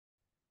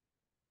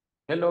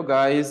Hello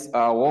guys,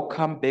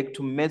 welcome back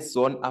to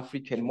Zone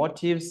African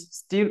Motives,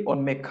 still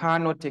on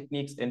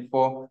Mechanotechnics, and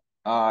for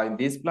in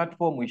this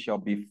platform we shall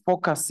be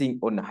focusing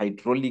on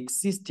hydraulic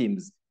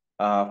systems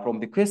from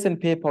the question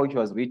paper which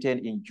was written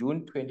in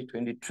June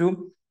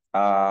 2022.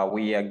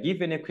 We are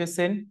given a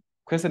question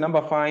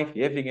number 5,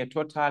 having a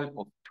total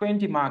of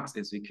 20 marks,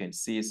 as we can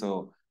see.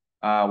 So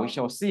we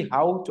shall see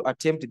how to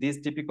attempt these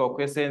typical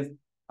questions.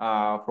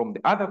 From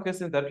the other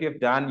questions that we have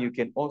done, you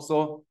can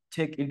also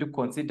take into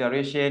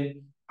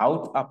consideration how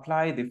to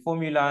apply the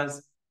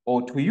formulas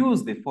or to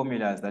use the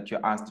formulas that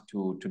you're asked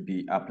to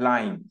be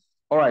applying.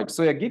 All right,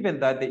 so you're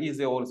given that there is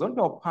a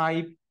horizontal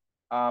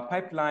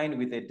pipeline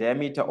with a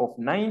diameter of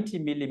 90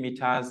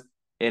 millimeters,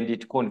 and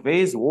it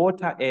conveys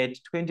water at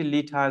 20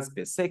 liters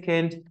per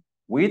second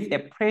with a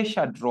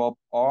pressure drop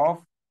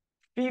of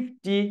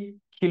 50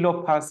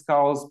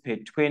 kilopascals per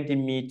 20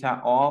 meter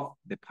of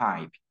the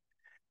pipe.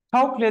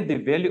 Calculate the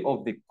value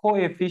of the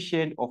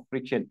coefficient of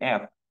friction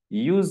F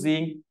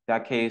using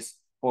Dacke's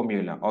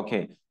formula.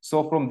 Okay,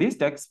 so from this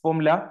Dacke's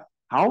formula,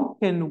 how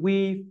can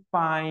we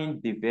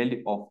find the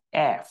value of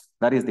F?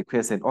 That is the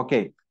question.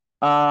 Okay,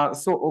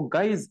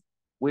 guys,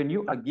 when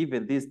you are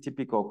given these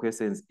typical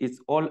questions, it's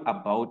all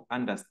about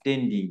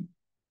understanding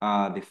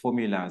the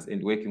formulas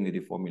and working with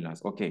the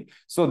formulas. Okay,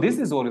 so this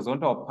is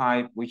horizontal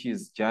pipe, which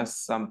is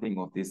just something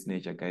of this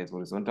nature, guys.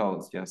 Horizontal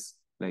is just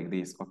like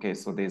this. Okay,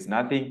 so there's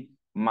nothing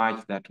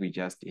much that we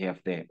just have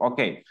there.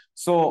 Okay,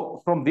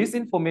 so from this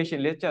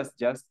information, let's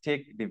just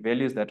take the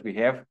values that we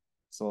have.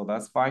 So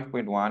that's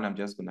 5.1. I'm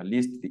just going to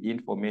list the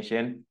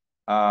information.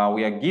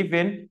 We are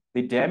given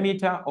the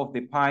diameter of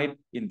the pipe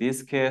in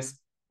this case,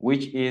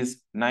 which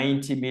is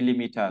 90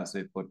 millimeters. So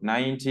we've got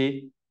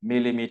 90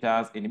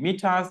 millimeters in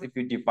meters. If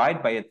you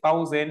divide by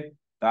 1,000,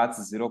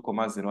 that's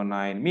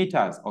 0.09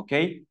 meters.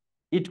 Okay,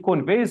 it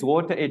conveys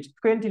water at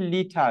 20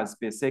 liters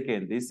per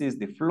second. This is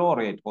the flow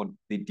rate or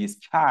the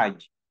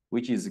discharge,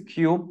 which is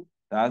Q.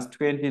 That's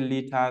 20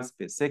 liters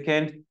per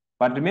second.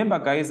 But remember,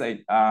 guys,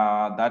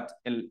 that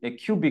a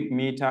cubic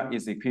meter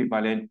is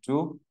equivalent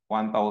to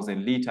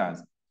 1,000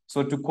 liters.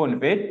 So to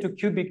convert to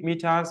cubic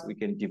meters, we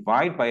can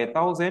divide by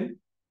 1,000,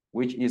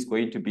 which is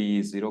going to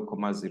be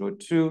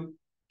 0.02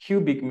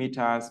 cubic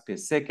meters per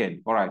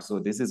second. All right, so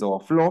this is our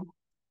flow.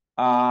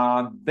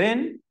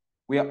 Then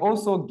we are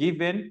also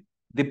given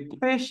the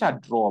pressure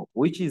drop,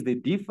 which is the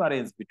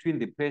difference between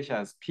the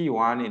pressures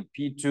P1 and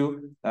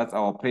P2. That's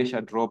our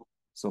pressure drop.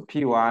 So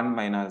P1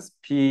 minus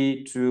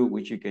P2,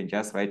 which you can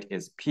just write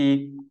as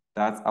P,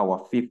 that's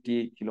our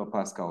 50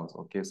 kilopascals.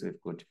 Okay, so we've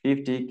got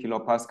 50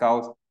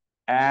 kilopascals.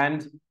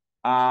 And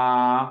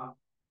per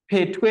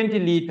 20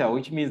 liter,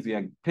 which means we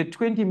are per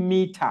 20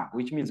 meter,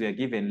 which means we are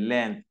given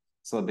length.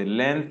 So the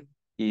length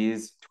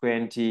is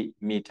 20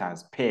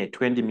 meters per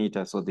 20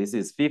 meters. So this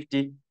is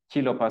 50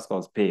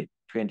 kilopascals per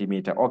 20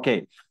 meter.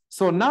 Okay,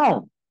 so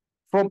now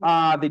from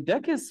the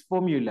Dacke's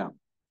formula,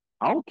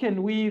 how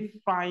can we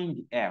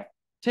find F?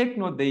 Take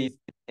note, there is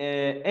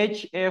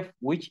HF,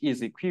 which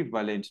is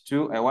equivalent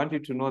to, I want you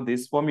to know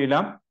this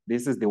formula.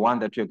 This is the one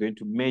that you're going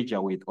to measure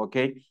with,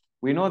 okay?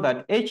 We know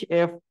that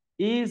HF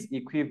is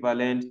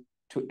equivalent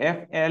to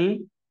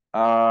FL,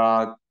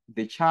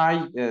 the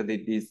charge,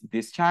 this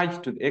discharge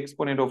to the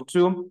exponent of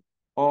 2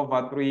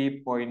 over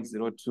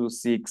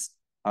 3.026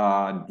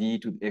 d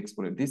to the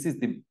exponent. This is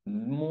the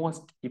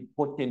most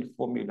important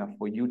formula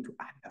for you to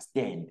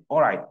understand. All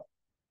right.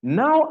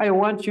 Now I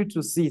want you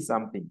to see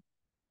something.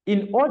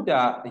 In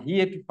order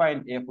here to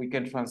find F, we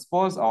can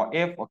transpose our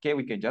F. Okay,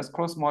 we can just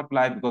cross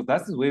multiply because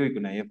that is where we're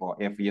going to have our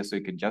F here. So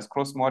you can just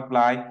cross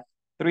multiply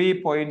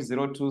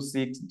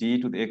 3.026 d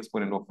to the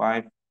exponent of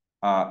 5.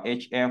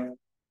 HF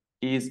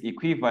is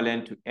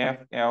equivalent to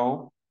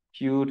FL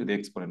q to the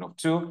exponent of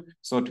 2.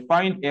 So to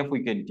find F,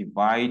 we can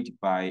divide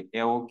by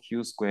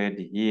LQ squared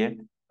here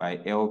by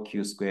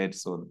LQ squared.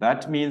 So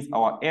that means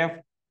our F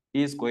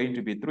is going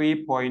to be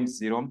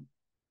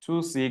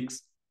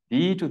 3.026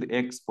 d to the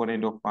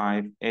exponent of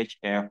 5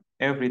 HF,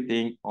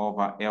 everything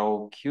over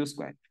LQ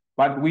squared.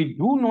 But we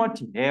do not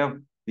have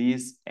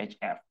this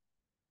HF.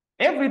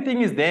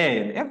 Everything is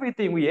there.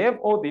 Everything, we have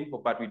all the info,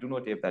 but we do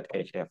not have that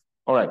HF.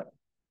 All right.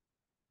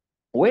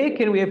 Where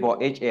can we have our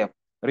HF?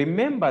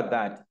 Remember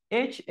that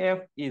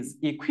HF is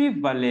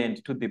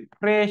equivalent to the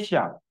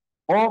pressure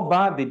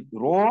over the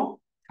rho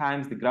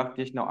times the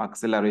gravitational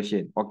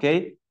acceleration,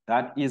 okay?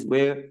 That is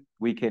where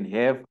we can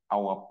have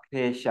our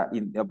pressure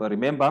in, but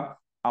remember,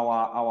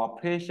 our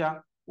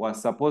pressure was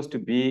supposed to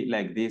be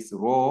like this,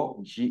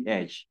 rho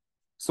GH.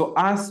 So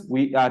as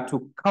we are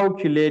to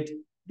calculate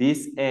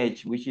this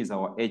H, which is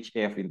our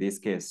HF in this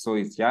case, so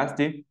it's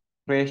just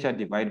pressure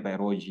divided by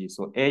rho G.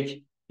 So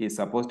H is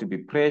supposed to be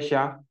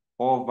pressure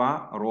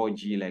over rho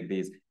G like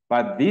this.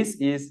 But this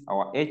is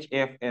our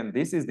HF, and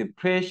this is the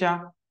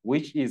pressure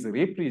which is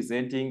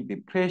representing the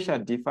pressure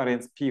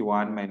difference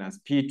P1 minus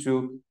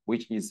P2,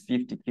 which is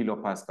 50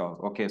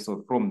 kilopascals. Okay,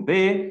 so from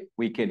there,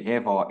 we can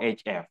have our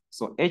HF.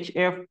 So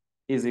HF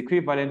is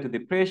equivalent to the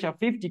pressure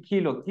 50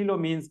 kilo. Kilo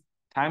means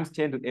times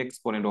 10 to the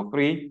exponent of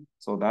 3.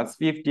 So that's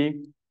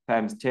 50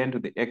 times 10 to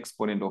the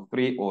exponent of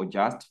 3, or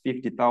just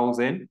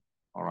 50,000.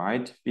 all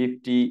right,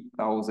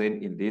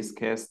 50,000 in this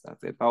case,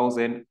 that's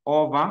 1,000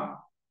 over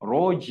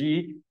rho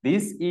G.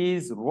 This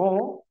is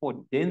rho for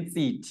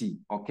density,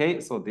 okay?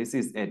 So this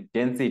is a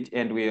density,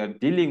 and we are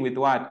dealing with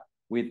what?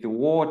 With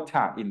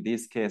water in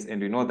this case,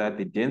 and we know that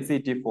the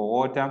density for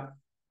water,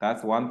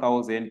 that's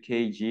 1,000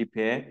 kg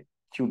per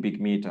cubic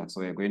meter.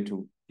 So we're going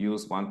to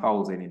use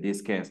 1,000 in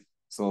this case.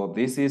 So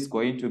this is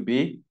going to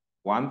be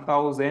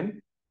 1,000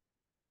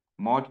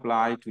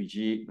 multiply to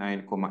G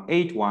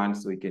 9,81,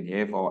 so we can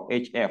have our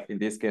HF in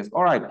this case.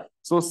 All right,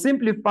 so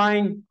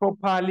simplifying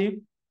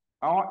properly,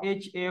 our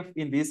HF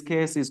in this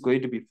case is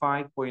going to be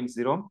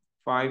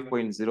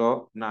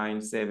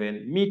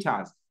 5.097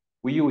 meters.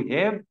 We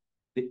have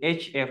the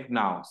HF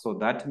now, so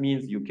that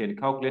means you can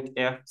calculate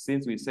F,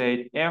 since we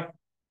said F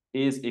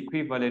is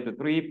equivalent to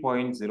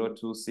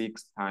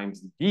 3.026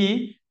 times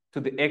D to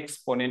the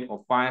exponent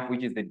of 5,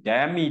 which is the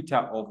diameter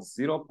of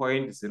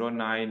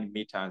 0.09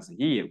 meters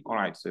here. All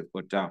right, so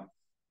we've got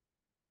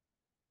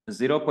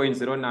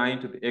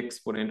 0.09 to the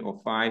exponent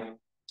of 5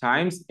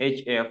 times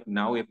HF.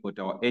 Now we've got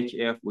our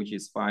HF, which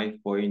is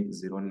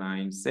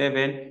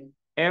 5.097.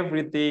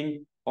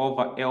 Everything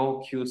over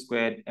LQ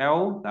squared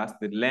L, that's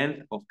the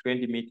length of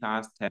 20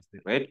 meters times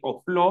the rate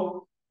of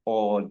flow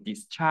or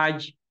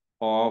discharge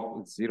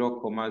of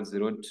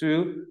 0.02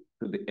 to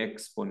the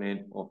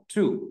exponent of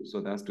 2.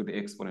 So that's to the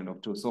exponent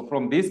of 2. So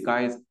from these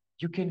guys,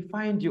 you can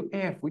find your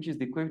F, which is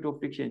the coefficient of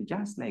friction,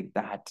 just like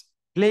that,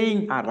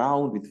 playing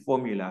around with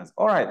formulas.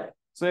 All right,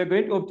 so you're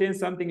going to obtain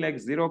something like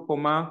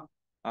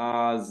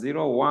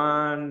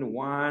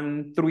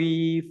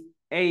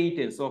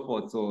 0.01138 and so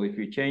forth. So if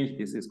you change,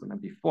 this is going to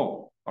be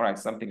 4. All right,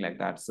 something like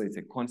that. So it's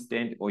a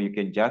constant, or you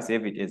can just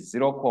have it as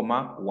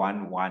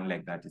 0.11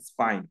 like that. It's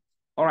fine.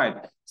 All right,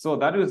 so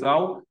that is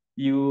how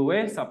you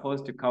were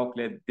supposed to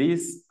calculate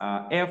this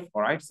F.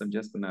 All right, so I'm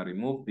just going to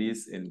remove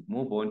this and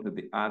move on to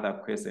the other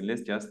question.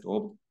 Let's just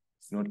hope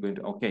it's not going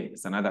to, okay,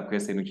 it's another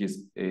question, which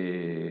is,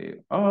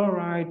 all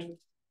right,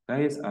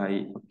 guys,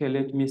 okay,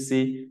 let me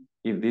see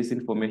if this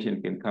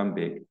information can come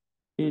back.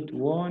 It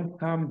won't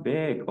come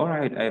back. All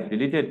right, I've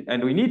deleted,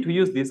 and we need to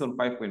use this on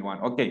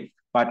 5.1. Okay,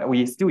 but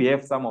we still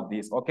have some of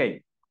this.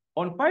 Okay,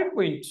 on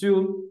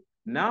 5.2,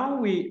 now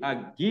we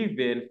are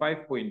given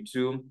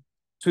 5.2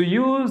 to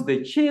use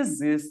the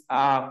cheeses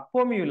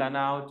formula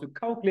now to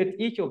calculate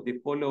each of the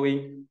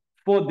following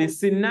for the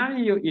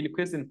scenario in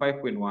question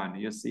 5.1.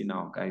 You see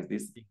now, guys,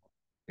 this thing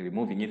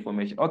removing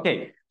information.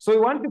 Okay, so we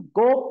want to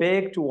go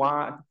back to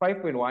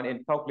 5.1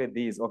 and calculate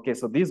these. Okay,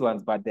 so these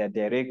ones, but they're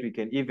direct. We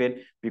can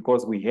even,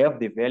 because we have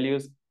the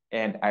values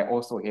and I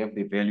also have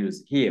the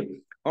values here.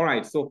 All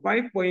right, so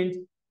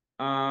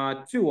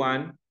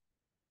 5.21,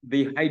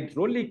 the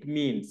hydraulic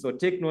mean. So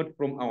take note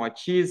from our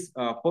cheese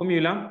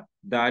formula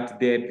that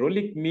the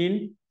hydraulic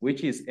mean,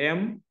 which is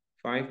M,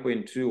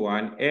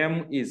 5.21,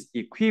 M is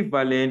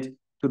equivalent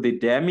to the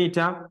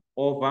diameter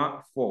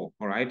over 4.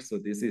 All right, so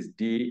this is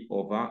D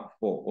over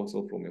 4.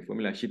 Also from a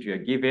formula sheet you are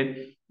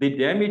given. The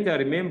diameter,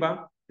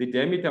 remember, the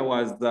diameter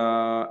was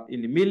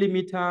in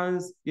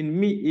millimeters. In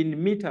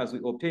meters,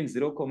 we obtained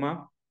 0,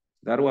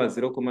 that was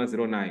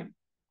 0.09.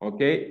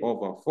 Okay,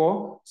 over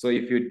 4. So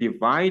if you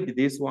divide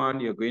this one,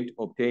 you're going to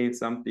obtain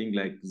something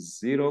like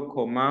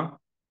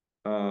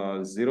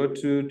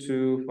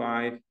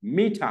 0.0225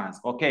 meters.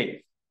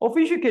 Okay, of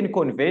which you can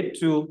convert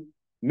to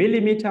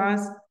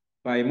millimeters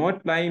by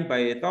multiplying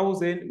by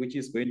 1,000, which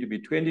is going to be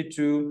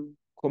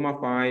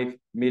 22.5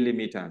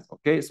 millimeters.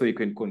 Okay, so you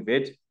can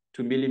convert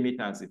to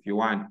millimeters if you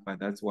want, but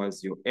that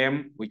was your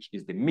M, which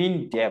is the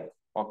mean depth.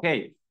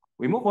 Okay,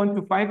 we move on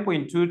to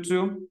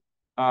 5.22.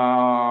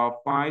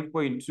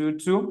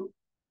 5.22,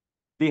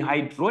 the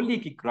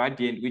hydraulic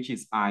gradient, which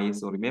is I.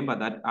 So remember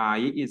that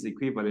I is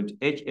equivalent to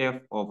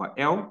HF over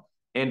L.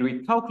 And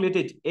we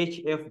calculated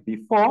HF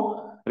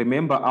before.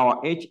 Remember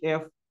our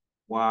HF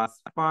was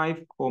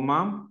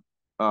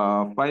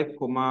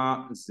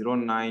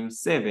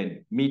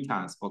 5.097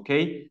 meters,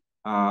 okay?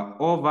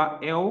 Over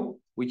L,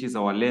 which is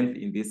our length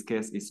in this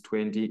case, is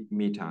 20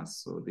 meters.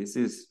 So this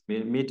is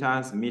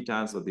meters,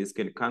 so this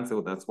can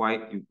cancel. That's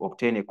why you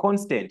obtain a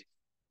constant,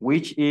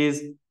 which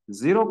is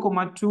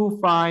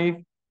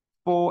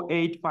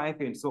 0.25485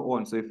 and so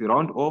on. So if you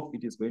round off,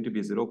 it is going to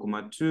be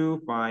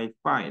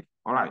 0.255.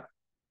 All right.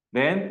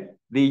 Then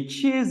the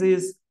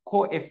cheese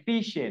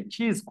coefficient,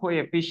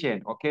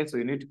 okay? So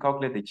you need to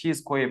calculate the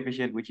cheese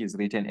coefficient, which is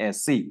written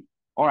as C.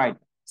 All right.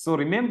 So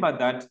remember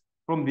that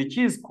from the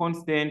cheese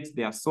constant,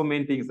 there are so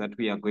many things that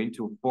we are going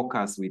to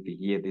focus with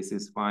here. This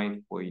is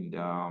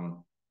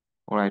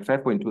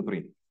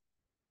 5.23.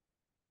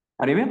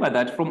 And remember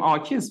that from our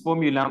cheese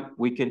formula,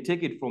 we can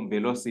take it from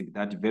velocity.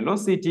 That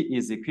velocity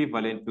is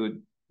equivalent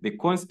to the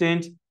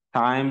constant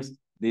times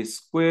the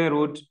square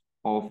root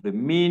of the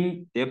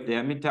mean depth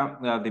diameter,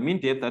 the mean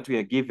depth that we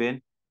are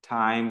given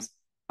times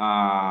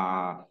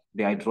the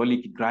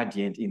hydraulic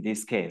gradient in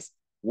this case,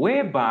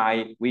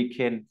 whereby we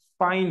can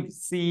find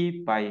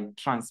C by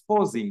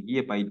transposing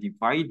here, by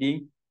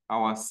dividing.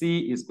 Our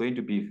C is going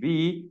to be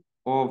V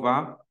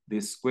over the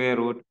square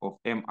root of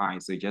MI.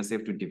 So you just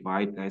have to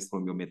divide, guys,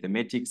 from your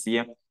mathematics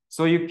here.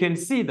 So you can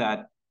see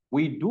that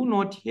we do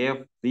not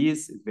have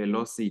this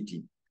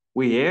velocity.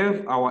 We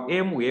have our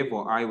M, we have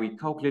our I, we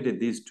calculated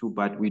these two,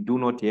 but we do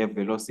not have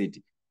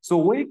velocity. So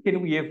where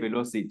can we have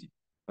velocity?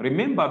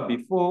 Remember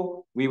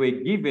before we were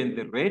given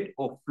the rate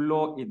of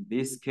flow in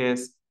this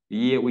case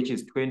here, which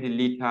is 20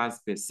 liters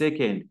per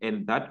second.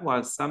 And that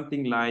was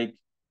something like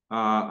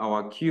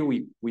our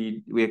Q,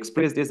 we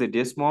expressed as a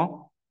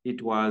decimal.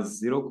 It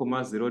was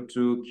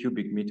 0.02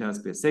 cubic meters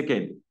per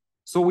second.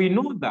 So we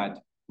know that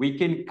we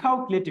can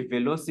calculate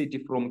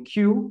velocity from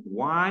Q,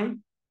 Y,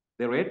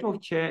 the rate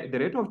of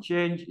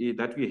change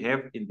that we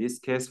have in this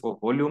case for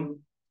volume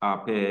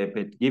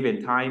per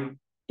given time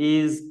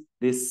is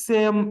the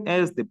same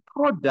as the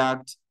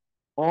product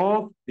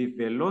of the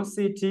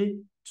velocity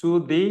to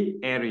the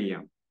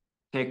area.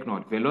 Take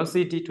note,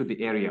 velocity to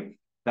the area.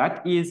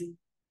 That is,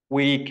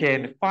 we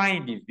can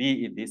find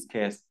V in this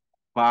case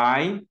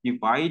by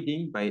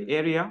dividing by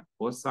area,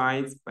 both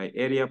sides, by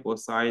area, both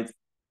sides.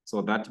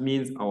 So that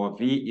means our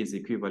V is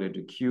equivalent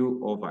to Q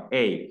over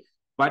A.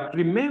 But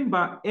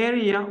remember,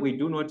 area we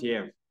do not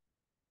have.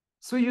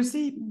 So you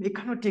see,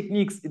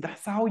 mechanotechnics,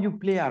 that's how you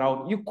play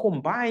around. You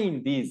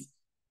combine these.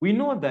 We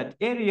know that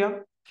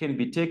area can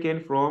be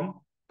taken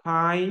from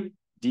pi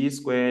d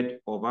squared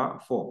over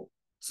 4.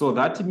 So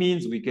that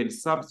means we can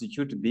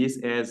substitute this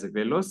as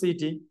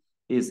velocity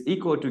is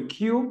equal to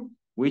Q,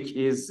 which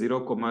is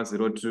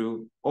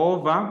 0.02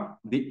 over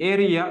the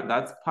area,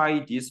 that's pi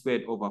d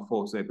squared over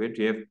 4. So we're going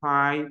to have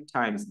pi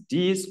times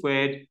d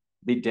squared,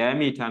 the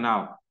diameter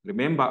now.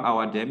 Remember,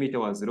 our diameter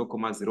was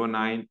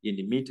 0.09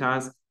 in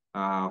meters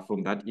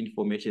from that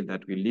information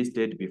that we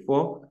listed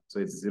before. So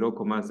it's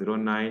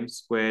 0.09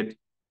 squared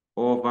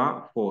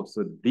over 4.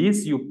 So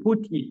this, you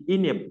put it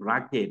in a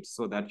bracket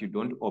so that you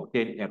don't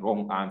obtain a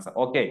wrong answer.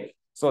 Okay,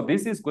 so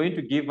this is going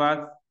to give us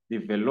the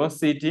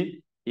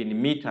velocity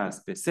in meters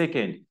per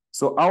second.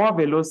 So our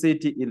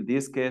velocity in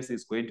this case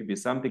is going to be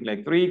something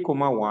like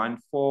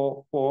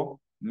 3,144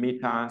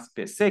 meters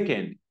per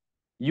second.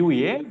 You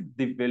have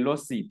the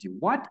velocity.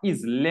 What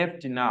is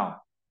left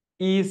now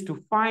is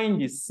to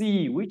find the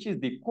C, which is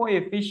the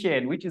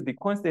coefficient, which is the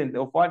constant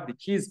of what the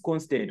cheese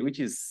constant, which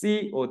is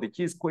C, or the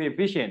cheese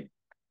coefficient,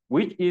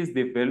 which is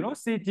the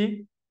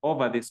velocity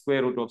over the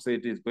square root of, so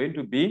it is going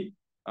to be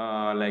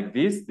like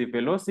this. The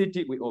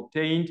velocity we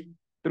obtained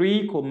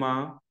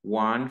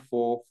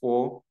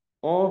 3,144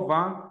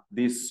 over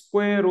the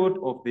square root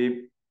of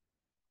the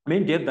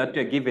main depth that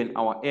we are given,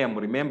 our M.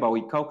 Remember,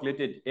 we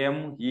calculated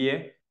M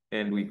here,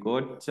 and we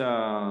got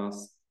 0,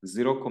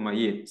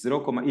 here,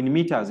 0, in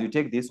meters. You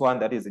take this one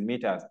that is in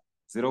meters,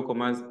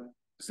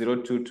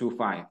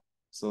 0,0225.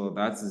 So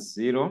that's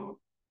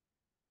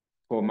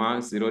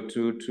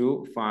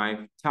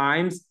 0,0225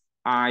 times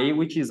I,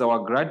 which is our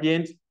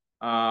gradient.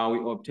 We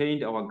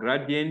obtained our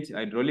gradient,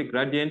 hydraulic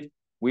gradient,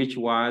 which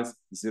was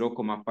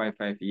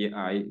 0,55 here,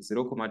 I,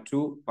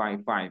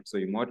 0,255. So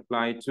you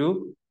multiply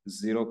to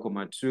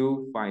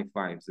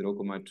 0,255,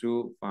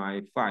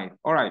 0,255.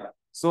 All right.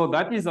 So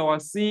that is our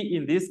C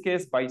in this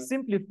case. By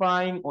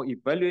simplifying or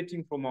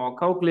evaluating from our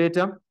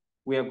calculator,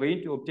 we are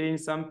going to obtain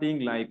something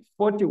like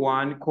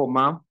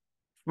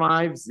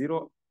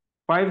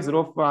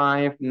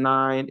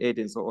 41,50598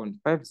 and so on,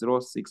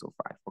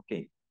 50605.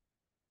 Okay.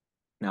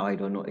 Now I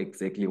don't know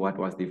exactly what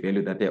was the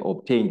value that they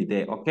obtained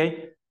there.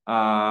 Okay.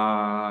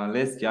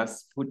 Let's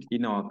just put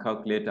in our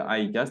calculator.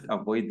 I just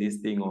avoid this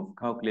thing of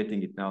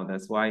calculating it now.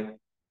 That's why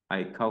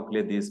I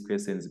calculate these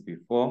questions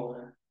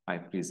before I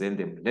present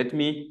them. Let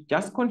me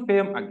just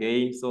confirm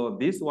again. So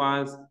this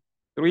was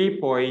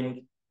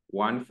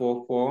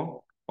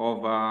 3.144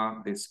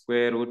 over the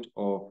square root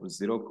of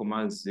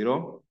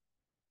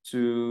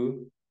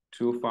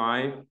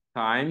 0,0225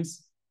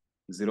 times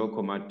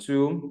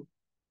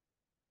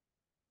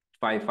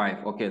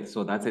 0,255. Okay,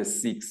 so that's a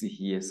 6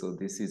 here. So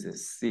this is a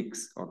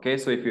 6. Okay,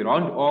 so if you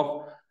round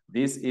off,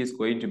 this is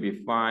going to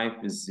be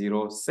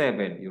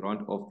 507. You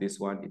round off this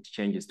one, it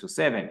changes to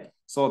 7.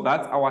 So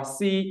that's our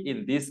C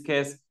in this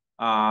case.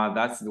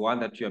 That's the one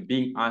that you are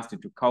being asked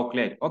to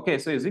calculate. Okay,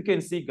 so as you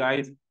can see,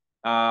 guys,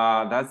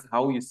 that's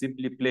how you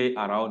simply play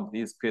around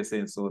these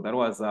questions. So that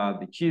was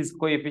the cheese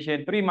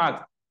coefficient, 3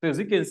 marks. So as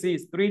you can see,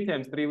 it's 3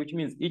 times 3, which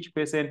means each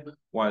person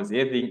was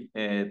having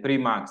 3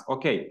 marks.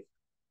 Okay.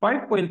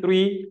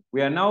 5.3,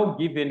 we are now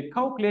given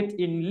calculate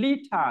in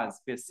liters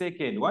per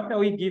second. What are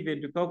we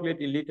given to calculate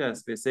in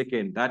liters per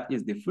second? That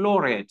is the flow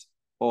rate,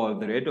 or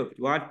the rate of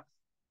what?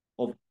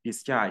 Of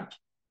discharge,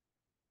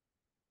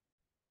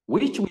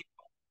 which we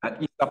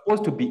is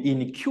supposed to be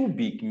in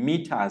cubic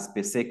meters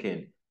per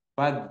second.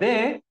 But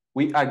there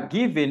we are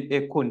given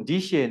a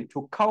condition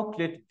to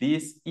calculate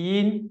this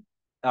in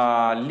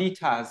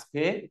liters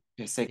per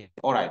second.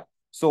 All right.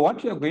 So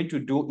what we are going to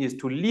do is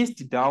to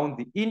list down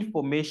the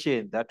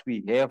information that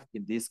we have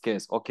in this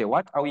case. Okay,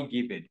 what are we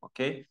given?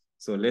 Okay,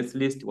 so let's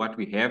list what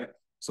we have.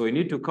 So we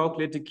need to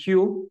calculate the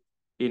Q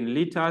in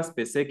liters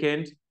per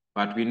second,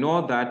 but we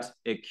know that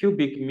a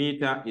cubic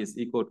meter is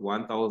equal to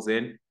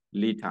 1,000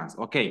 liters.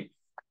 Okay,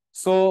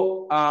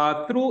 So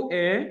through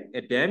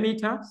a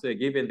diameter, so you're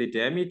given the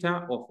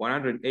diameter of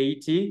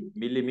 180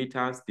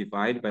 millimeters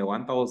divided by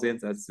 1,000,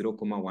 that's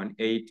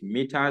 0.18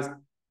 meters,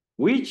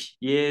 which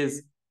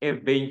is a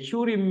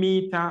venturi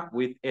meter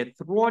with a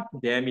throat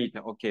diameter.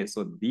 Okay,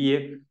 so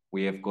here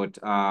we have got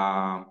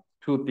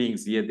two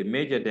things here, the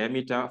major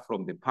diameter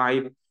from the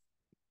pipe,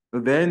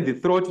 then the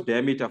throat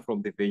diameter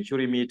from the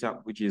venturi meter,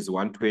 which is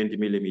 120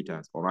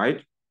 millimeters, all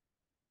right?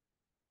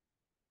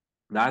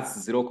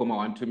 That's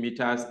 0.12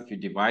 meters if you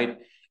divide.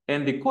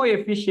 And the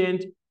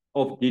coefficient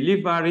of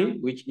delivery,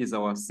 which is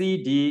our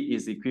CD,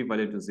 is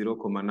equivalent to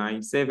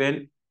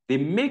 0.97. The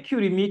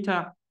mercury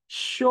meter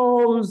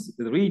shows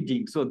the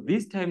reading. So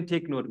this time,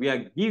 take note, we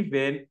are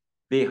given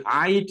the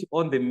height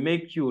on the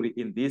mercury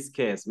in this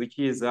case, which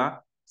is,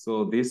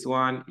 so this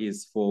one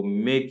is for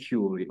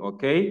mercury,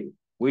 okay,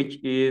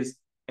 which is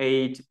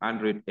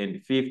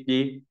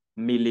 850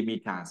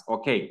 millimeters,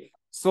 okay.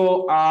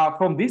 So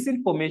from this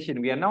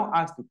information, we are now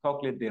asked to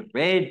calculate the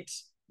rate,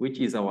 which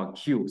is our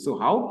Q. So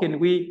how can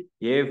we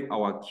have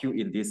our Q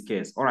in this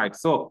case? All right,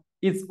 so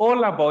it's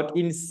all about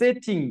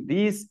inserting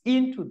this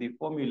into the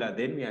formula,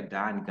 then we are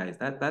done, guys.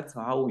 That's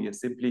how you're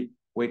simply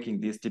working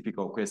this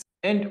typical question.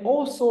 And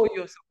also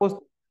you're supposed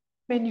to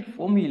many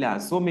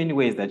formulas, so many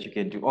ways that you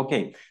can do.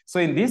 Okay, so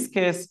in this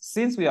case,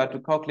 since we are to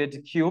calculate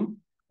Q,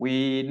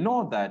 we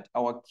know that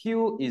our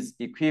Q is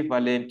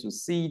equivalent to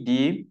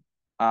CD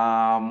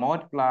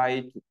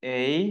multiplied to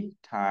A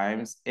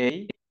times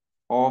A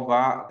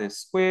over the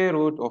square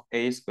root of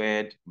A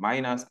squared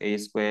minus A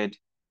squared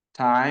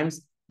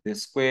times the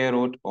square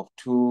root of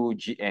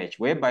 2GH,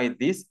 whereby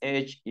this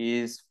H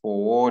is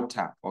for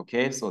water,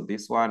 okay? So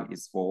this one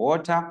is for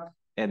water,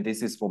 and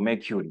this is for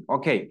mercury,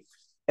 okay?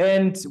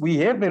 And we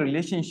have a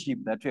relationship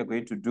that we are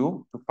going to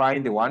do to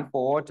find the one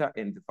for water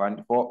and the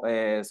one for,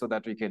 so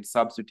that we can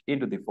substitute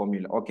into the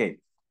formula, okay?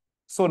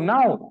 So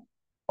now,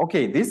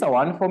 okay, this is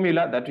one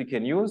formula that we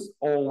can use,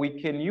 or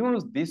we can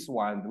use this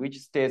one, which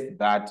states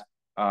that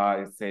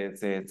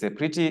it's a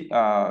pretty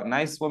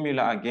nice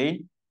formula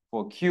again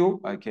for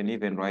Q. I can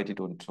even write it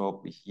on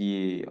top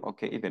here.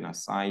 Okay, even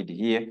aside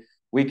here.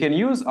 We can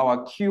use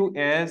our Q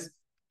as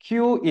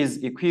Q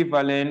is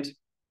equivalent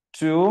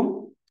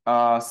to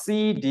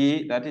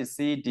CD, that is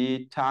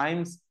CD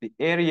times the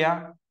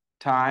area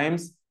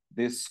times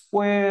the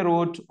square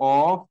root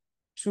of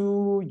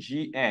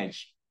 2GH.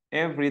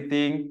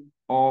 Everything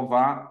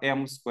over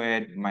m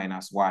squared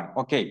minus 1.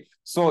 Okay,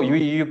 so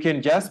you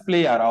can just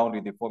play around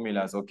with the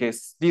formulas, okay?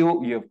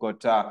 Still, you've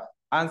got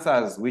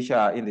answers which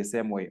are in the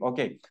same way.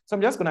 Okay, so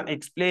I'm just going to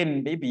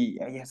explain maybe,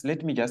 yes,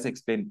 let me just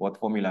explain both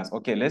formulas.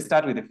 Okay, let's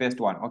start with the first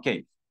one.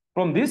 Okay,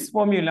 from this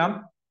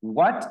formula,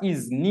 what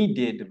is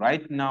needed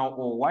right now,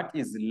 or what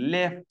is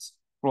left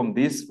from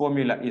this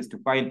formula, is to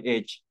find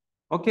H.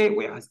 Okay,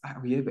 we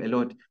have a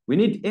lot. We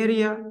need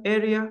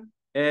area,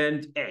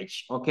 and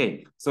H.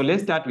 Okay, so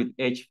let's start with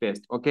H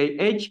first. Okay,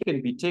 H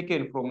can be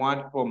taken from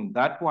what? From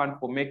that one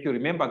for mercury.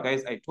 Remember,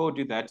 guys, I told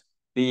you that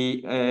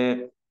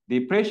the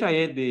pressure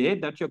head, the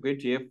head that you're going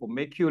to have for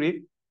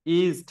mercury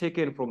is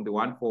taken from the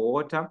one for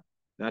water.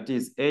 That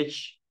is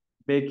H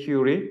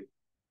mercury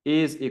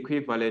is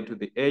equivalent to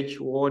the H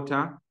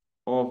water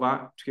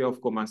over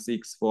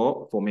 12.6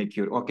 for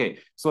mercury. Okay,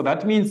 so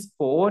that means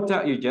for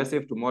water, you just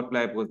have to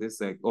multiply both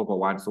this over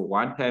 1. So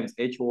 1 times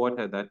H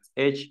water, that's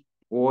H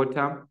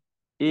water,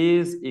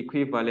 is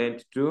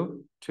equivalent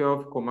to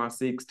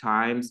 12.6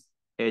 times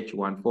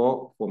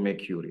H14 for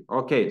mercury.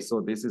 Okay,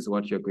 so this is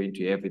what you're going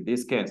to have in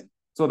this case.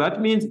 So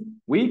that means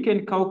we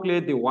can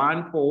calculate the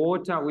one for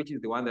water, which is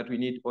the one that we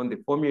need on the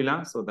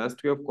formula. So that's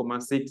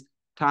 12.6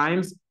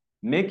 times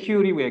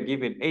mercury. We are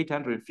given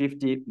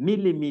 850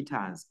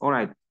 millimeters. All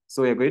right,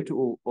 so we're going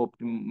to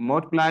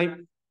multiply,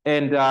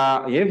 and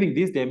having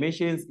these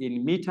dimensions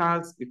in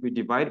meters, if we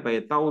divide by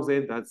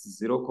 1,000, that's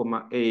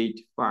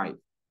 0.85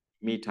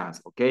 meters,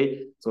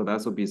 okay? So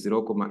that will be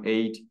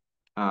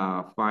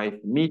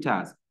 0.85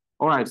 meters.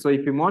 All right, so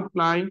if you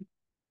multiply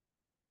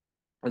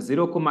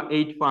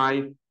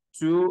 0.85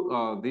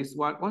 to this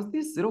one, was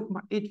this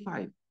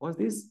 0.85? Was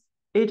this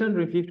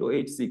 850 or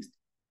 86?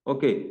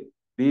 Okay,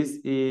 this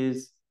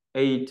is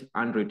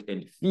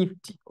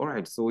 850. All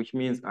right, so which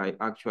means I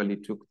actually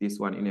took this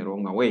one in a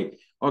wrong way.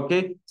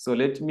 Okay, so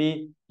let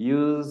me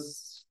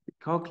use the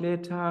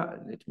calculator.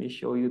 Let me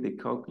show you the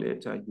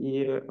calculator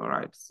here. All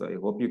right, so I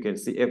hope you can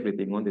see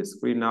everything on the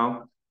screen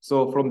now.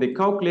 So from the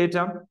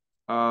calculator,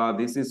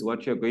 this is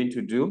what you're going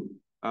to do.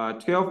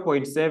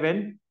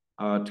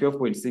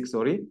 12.6,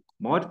 sorry,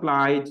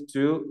 multiplied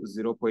to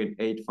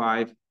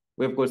 0.85.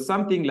 We've got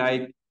something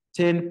like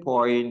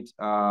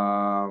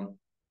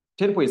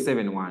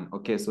 10.71.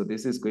 Okay, so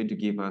this is going to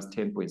give us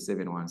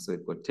 10.71. So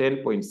we've got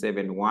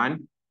 10.71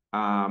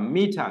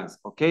 meters.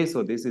 Okay,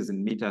 so this is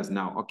in meters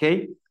now.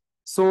 Okay,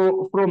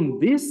 so from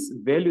this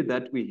value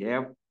that we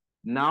have,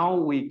 now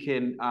we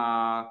can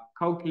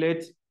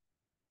calculate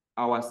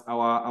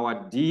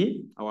our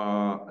D,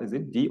 is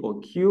it D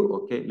or Q?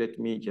 Okay, let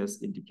me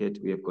just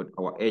indicate we have got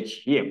our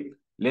H here.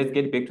 Let's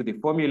get back to the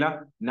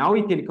formula. Now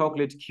we can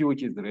calculate Q,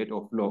 which is the rate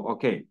of flow.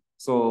 Okay,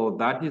 So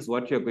that is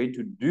what you're going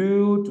to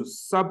do to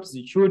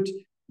substitute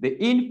the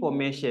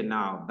information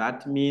now.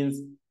 That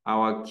means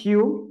our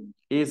Q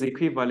is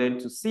equivalent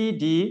to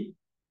CD.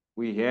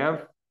 We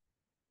have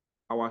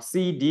our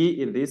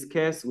CD in this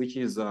case, which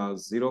is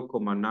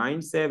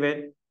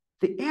 0.97.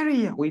 The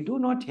area we do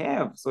not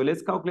have. So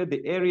let's calculate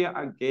the area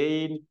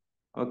again.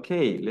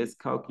 Okay, let's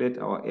calculate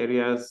our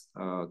areas.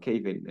 Okay,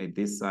 even at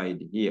this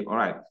side here. All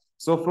right.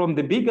 So from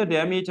the bigger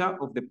diameter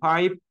of the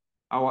pipe,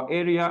 our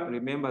area,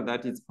 remember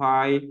that it's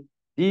pi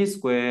d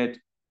squared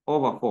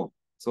over 4.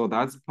 So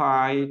that's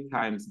pi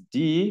times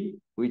d,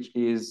 which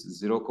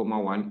is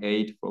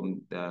 0.18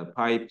 from the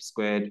pipe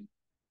squared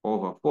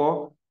over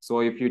 4.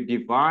 So if you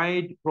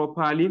divide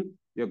properly,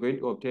 you're going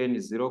to obtain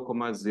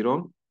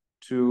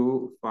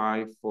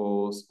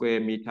 0.0254 square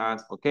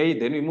meters. Okay,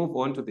 then we move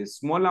on to the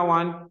smaller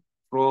one.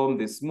 From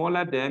the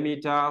smaller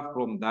diameter,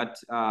 from that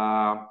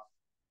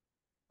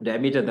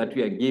diameter that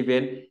we are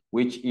given,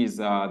 which is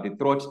the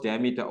throat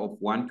diameter of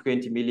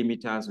 120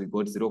 millimeters, we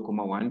got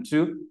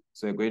 0.12.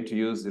 So we're going to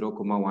use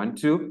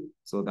 0.12.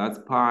 So that's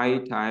pi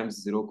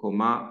times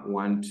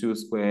 0.12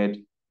 squared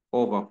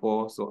over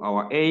 4. So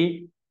our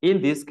A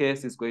in this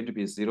case is going to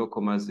be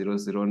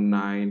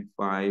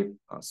 0.0095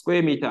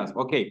 square meters.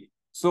 Okay,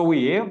 so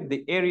we have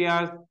the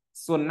areas.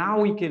 So now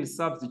we can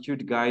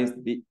substitute, guys,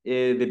 the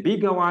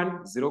bigger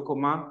one,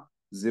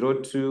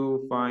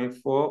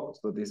 0.0254.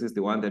 So this is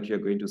the one that you're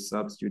going to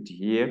substitute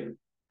here,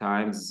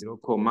 times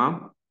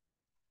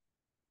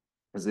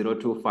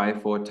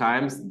 0.0254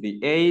 times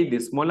the A, the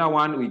smaller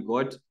one, we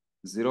got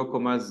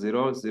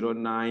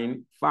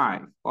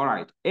 0.0095. All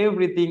right,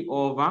 everything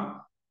over.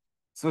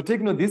 So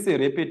take note, this is a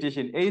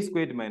repetition. A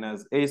squared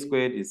minus A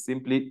squared is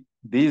simply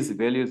these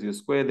values, you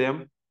square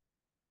them.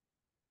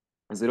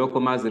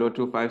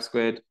 0.025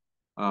 squared,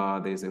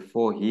 there's a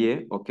 4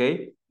 here,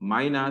 okay?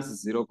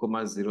 Minus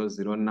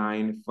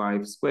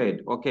 0.0095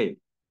 squared, okay?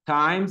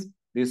 Times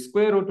the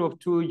square root of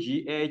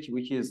 2gh,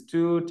 which is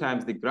 2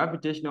 times the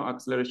gravitational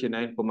acceleration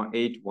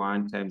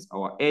 9.81 times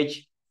our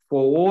h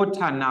for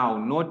water now,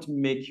 not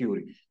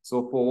mercury.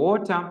 So for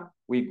water,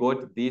 we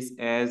got this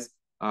as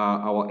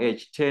our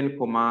h,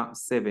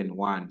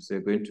 10.71. So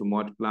you're going to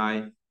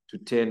multiply to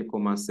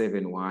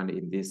 10.71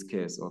 in this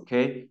case,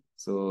 okay?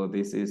 So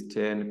this is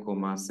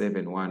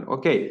 10.71.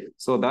 Okay,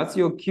 so that's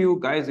your Q.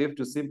 Guys, you have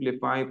to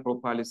simplify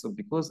properly. So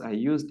because I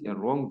used a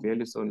wrong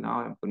value, so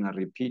now I'm going to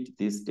repeat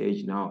this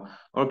stage now.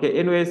 Okay,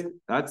 anyways,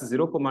 that's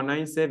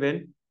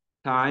 0.97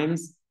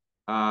 times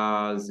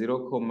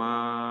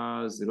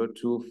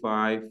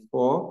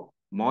 0.0254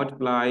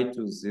 multiplied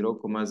to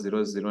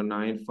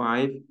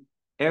 0.0095.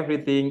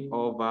 Everything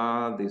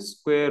over the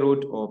square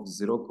root of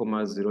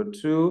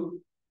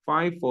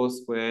 0.0254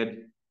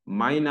 squared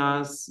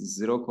minus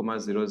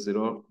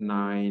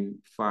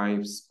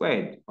 0.0095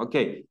 squared.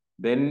 Okay,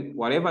 then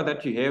whatever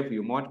that you have,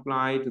 you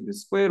multiply to the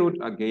square root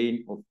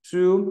again of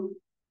 2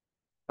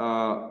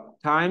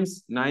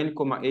 times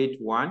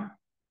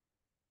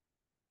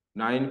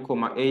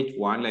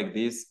 9.81 like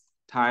this,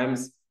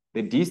 times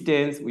the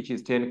distance, which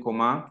is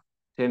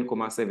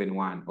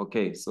 10.71.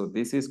 Okay, so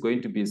this is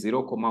going to be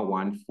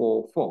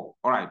 0.144. All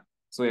right,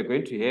 so you're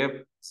going to have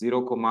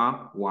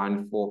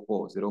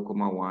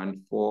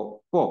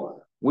 0.144,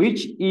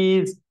 which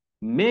is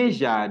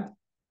measured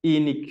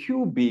in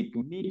cubic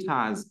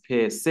meters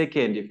per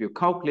second if you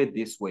calculate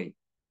this way.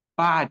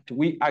 But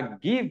we are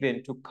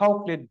given to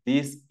calculate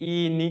this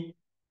in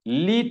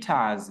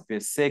liters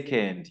per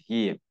second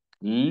here,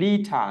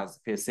 liters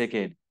per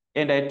second.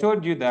 And I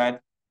told you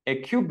that a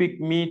cubic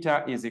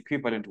meter is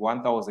equivalent to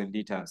 1,000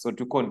 liters. So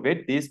to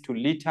convert this to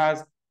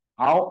liters,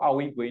 how are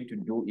we going to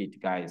do it,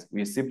 guys?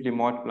 We simply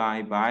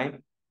multiply by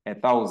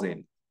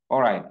 1,000. All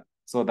right,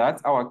 so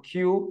that's our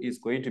Q is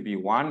going to be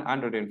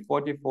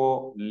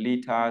 144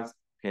 liters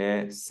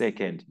per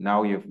second.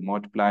 Now you've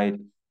multiplied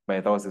by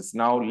 1,000. It's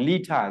now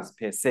liters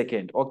per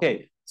second.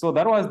 Okay, so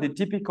that was the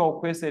typical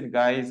question,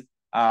 guys.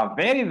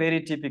 Very,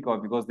 very typical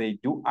because they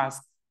do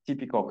ask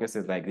typical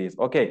questions like this.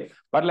 Okay,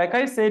 but like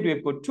I said,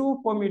 we've got two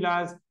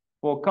formulas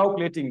for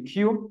calculating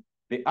Q.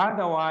 The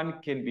other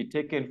one can be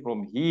taken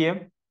from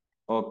here.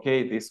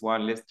 Okay, this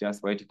one, let's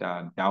just write it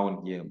down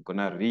here. I'm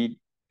gonna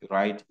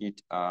write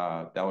it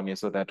down here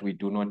so that we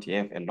do not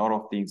have a lot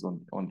of things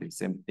on the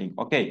same thing.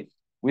 Okay,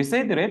 we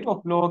say the rate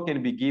of flow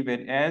can be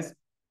given as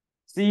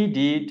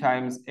CD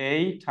times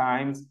A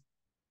times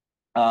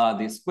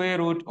the square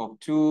root of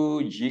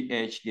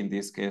 2GH in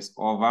this case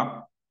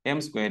over M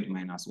squared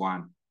minus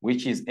 1,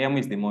 which is M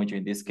is the module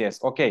in this case.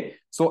 Okay,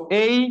 so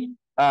A,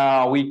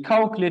 we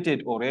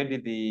calculated already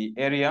the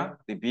area,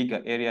 the bigger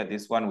area,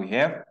 this one we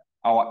have.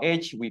 Our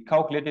H, we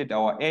calculated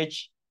our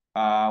H,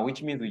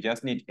 which means we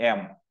just need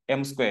M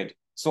squared.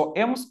 So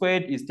M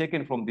squared is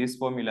taken from this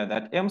formula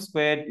that M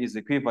squared is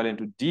equivalent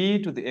to D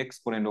to the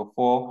exponent of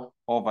 4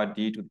 over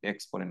D to the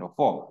exponent of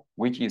 4,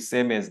 which is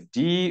same as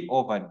D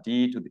over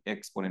D to the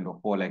exponent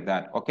of 4 like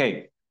that.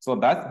 Okay, so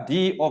that's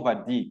D over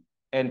D.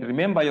 And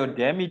remember your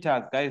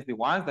diameters, guys, the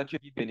ones that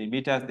you're given in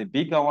meters, the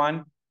bigger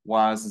one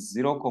was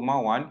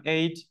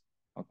 0.18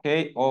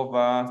 Okay,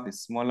 over the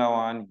smaller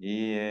one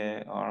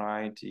here, all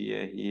right,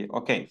 here.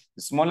 Okay,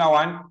 the smaller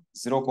one,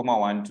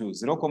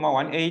 0.12,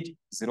 0.18,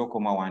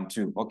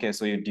 0.12. Okay,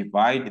 so you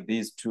divide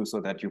these two so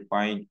that you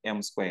find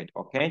m squared,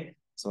 okay?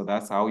 So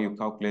that's how you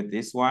calculate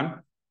this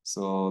one.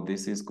 So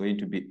this is going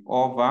to be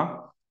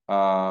over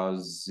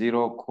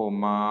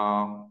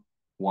 0.14,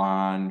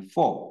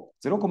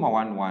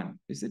 0.11.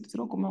 Is it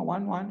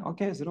 0.11?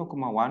 Okay,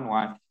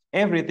 0.11,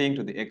 everything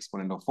to the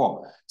exponent of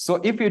 4. So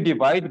if you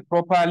divide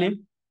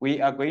properly, we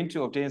are going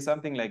to obtain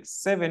something like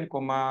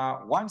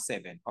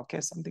 7.17, okay,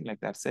 something like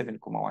that,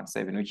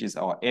 7.17, which is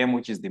our m,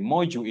 which is the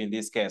module in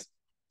this case.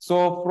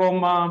 So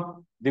from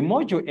the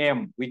module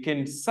m, we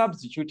can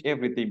substitute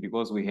everything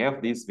because we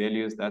have these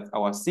values. That's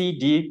our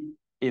CD.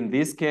 In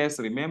this case,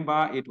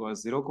 remember, it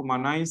was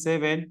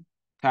 0.97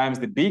 times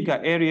the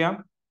bigger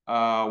area,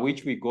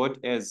 which we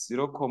got as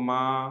 0,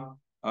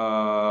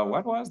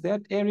 what was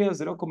that area?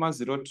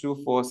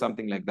 0.024,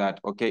 something like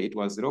that. Okay, it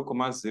was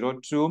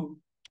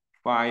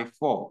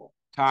 0.0254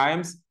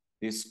 times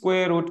the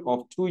square root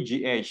of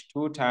 2GH,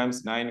 2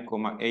 times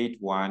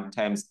 9.81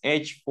 times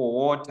H for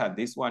water.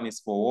 This one is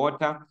for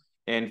water.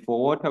 And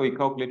for water, we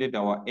calculated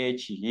our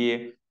H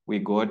here. We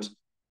got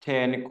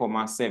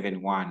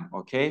 10.71.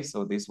 Okay,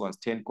 so this was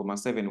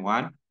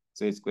 10.71.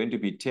 So it's going to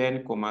be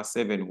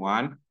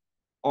 10.71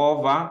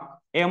 over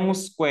m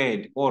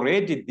squared.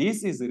 Already,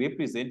 this is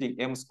representing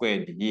m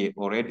squared here.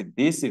 Already,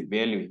 this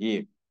value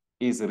here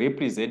is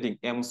representing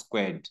m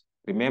squared.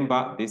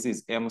 Remember, this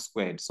is m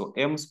squared. So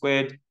m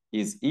squared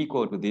is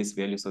equal to this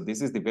value. So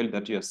this is the value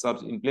that you are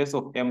substituting. In place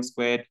of m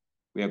squared,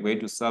 we are going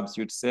to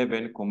substitute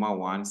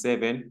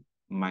 7.17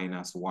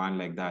 minus 1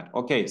 like that.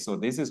 Okay, so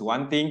this is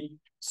one thing.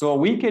 So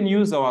we can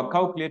use our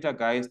calculator,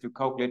 guys, to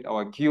calculate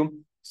our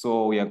Q.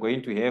 So we are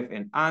going to have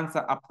an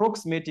answer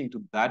approximating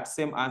to that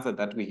same answer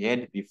that we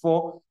had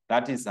before.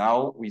 That is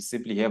how we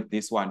simply have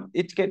this one.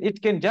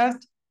 It can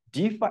just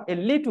differ a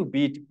little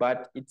bit,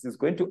 but it is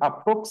going to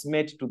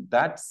approximate to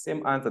that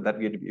same answer that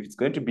we had. It's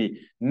going to be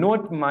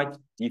not much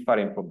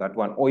different from that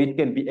one, or it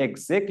can be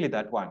exactly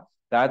that one.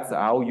 That's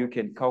how you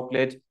can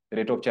calculate the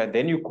rate of charge.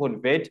 Then you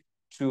convert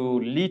to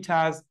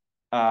liters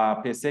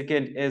per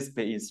second as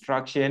per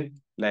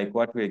instruction, like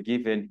what we're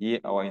given here.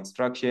 Our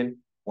instruction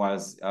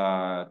was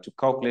to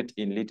calculate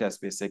in liters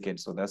per second.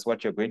 So that's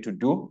what you're going to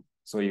do.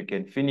 So you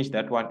can finish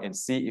that one and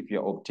see if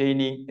you're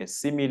obtaining a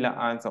similar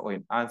answer or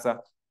an answer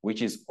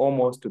which is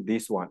almost to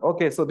this one.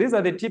 Okay, so these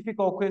are the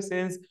typical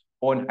questions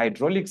on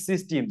hydraulic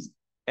systems.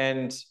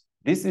 And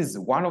this is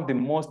one of the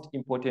most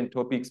important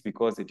topics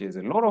because it is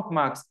a lot of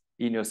marks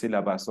in your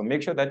syllabus. So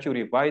make sure that you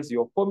revise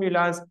your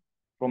formulas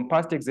from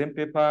past exam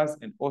papers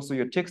and also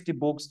your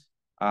textbooks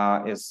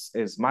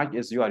as much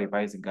as you are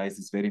revising, guys.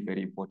 It's very,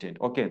 very important.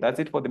 Okay, that's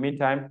it for the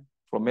meantime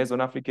from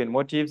African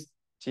Motives.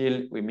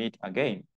 Till we meet again.